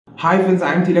Hi friends,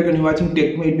 I am Tilak and you are watching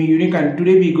Tech Made Me Unique, and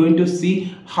today we are going to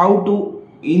see how to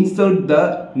insert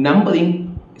the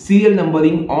serial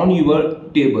numbering on your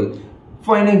table.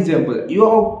 For an example, you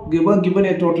are given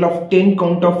a total of 10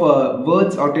 count of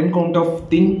words or 10 count of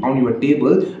thing on your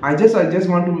table. I just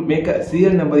want to make a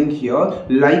serial numbering here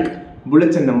like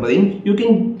bullets and numbering. You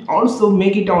can also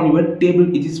make it on your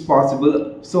table, it is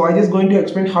possible. So I just going to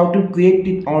explain how to create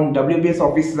it on WPS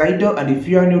Office Writer, and if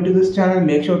you are new to this channel,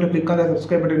 make sure to click on the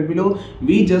subscribe button below.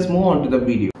 We just move on to the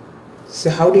video. So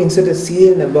how to insert a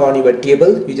serial number on your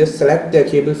table? You just select the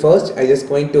table first. I just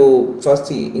going to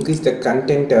first increase the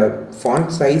content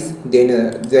font size,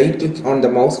 then right click on the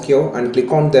mouse here and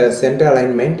click on the center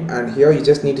alignment, and here you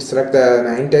just need to select the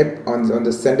 9 type on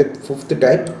the center 5th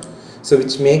type, so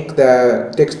which make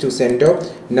the text to center.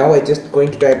 Now I just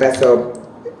going to type as a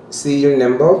serial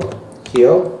number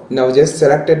here. Now just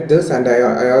selected this, and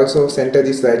I also center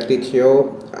this, right click here,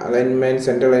 alignment,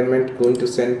 center alignment, going to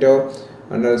center,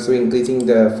 and also increasing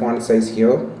the font size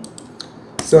here.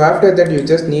 So after that you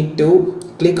just need to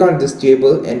click on this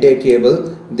table, entire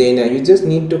table, then you just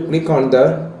need to click on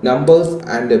the numbers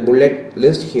and the bullet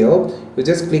list here. You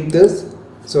just click this,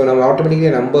 so now automatically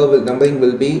numbering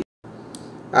will be.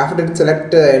 After that,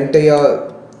 select the entire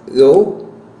row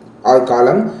or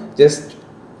column, just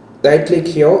right click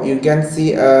here, you can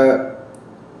see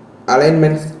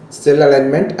alignment, cell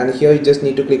alignment, and here you just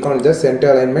need to click on the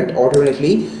center alignment.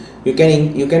 Automatically you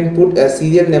can put a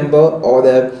serial number, or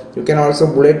you can also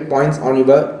bullet points on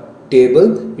your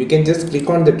table. You can just click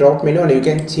on the top menu and you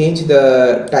can change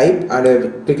the type,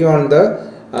 and click on the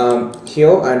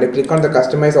here and click on the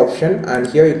customize option, and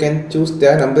here you can choose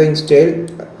the numbering style,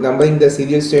 numbering the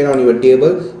serial style on your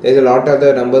table. There is a lot of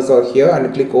the numbers are here,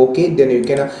 and click OK. Then you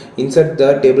can insert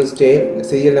the table style,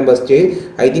 serial number style.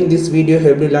 I think this video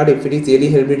helped you a lot. If it is really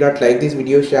helped you a lot, like this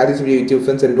video, share this video with your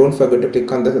friends, and don't forget to click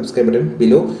on the subscribe button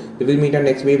below. We will meet on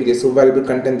next video with a so valuable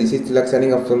content. This is Tilak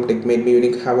signing off from Tech Made Me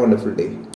Unique. Have a wonderful day.